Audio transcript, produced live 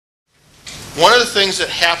one of the things that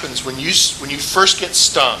happens when you first get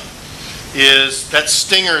stung is that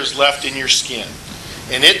stinger is left in your skin,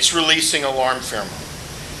 and it's releasing alarm pheromone.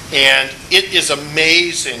 And it is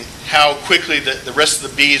amazing how quickly the rest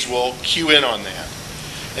of the bees will cue in on that.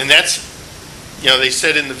 And that's, they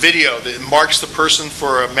said in the video that it marks the person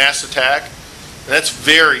for a mass attack. And that's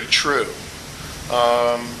very true.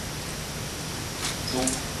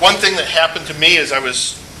 One thing that happened to me is I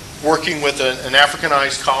was working with an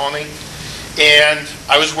Africanized colony, and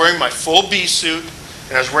I was wearing my full bee suit,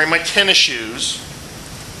 and I was wearing my tennis shoes,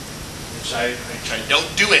 which I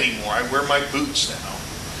don't do anymore. I wear my boots now.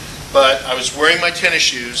 But I was wearing my tennis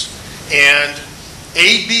shoes, and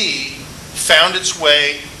a bee found its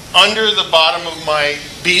way under the bottom of my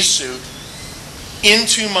bee suit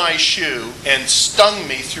into my shoe and stung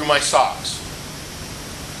me through my socks.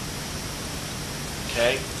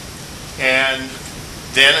 Okay? And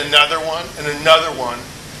then another one, and another one.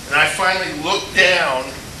 And I finally looked down,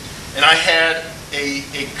 and I had a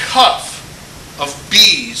cuff of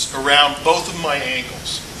bees around both of my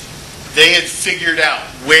ankles. They had figured out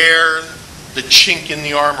where the chink in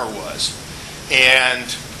the armor was. And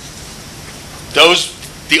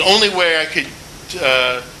the only way I could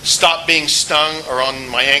stop being stung or on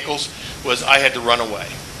my ankles was I had to run away.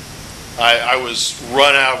 I was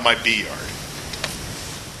run out of my bee yard.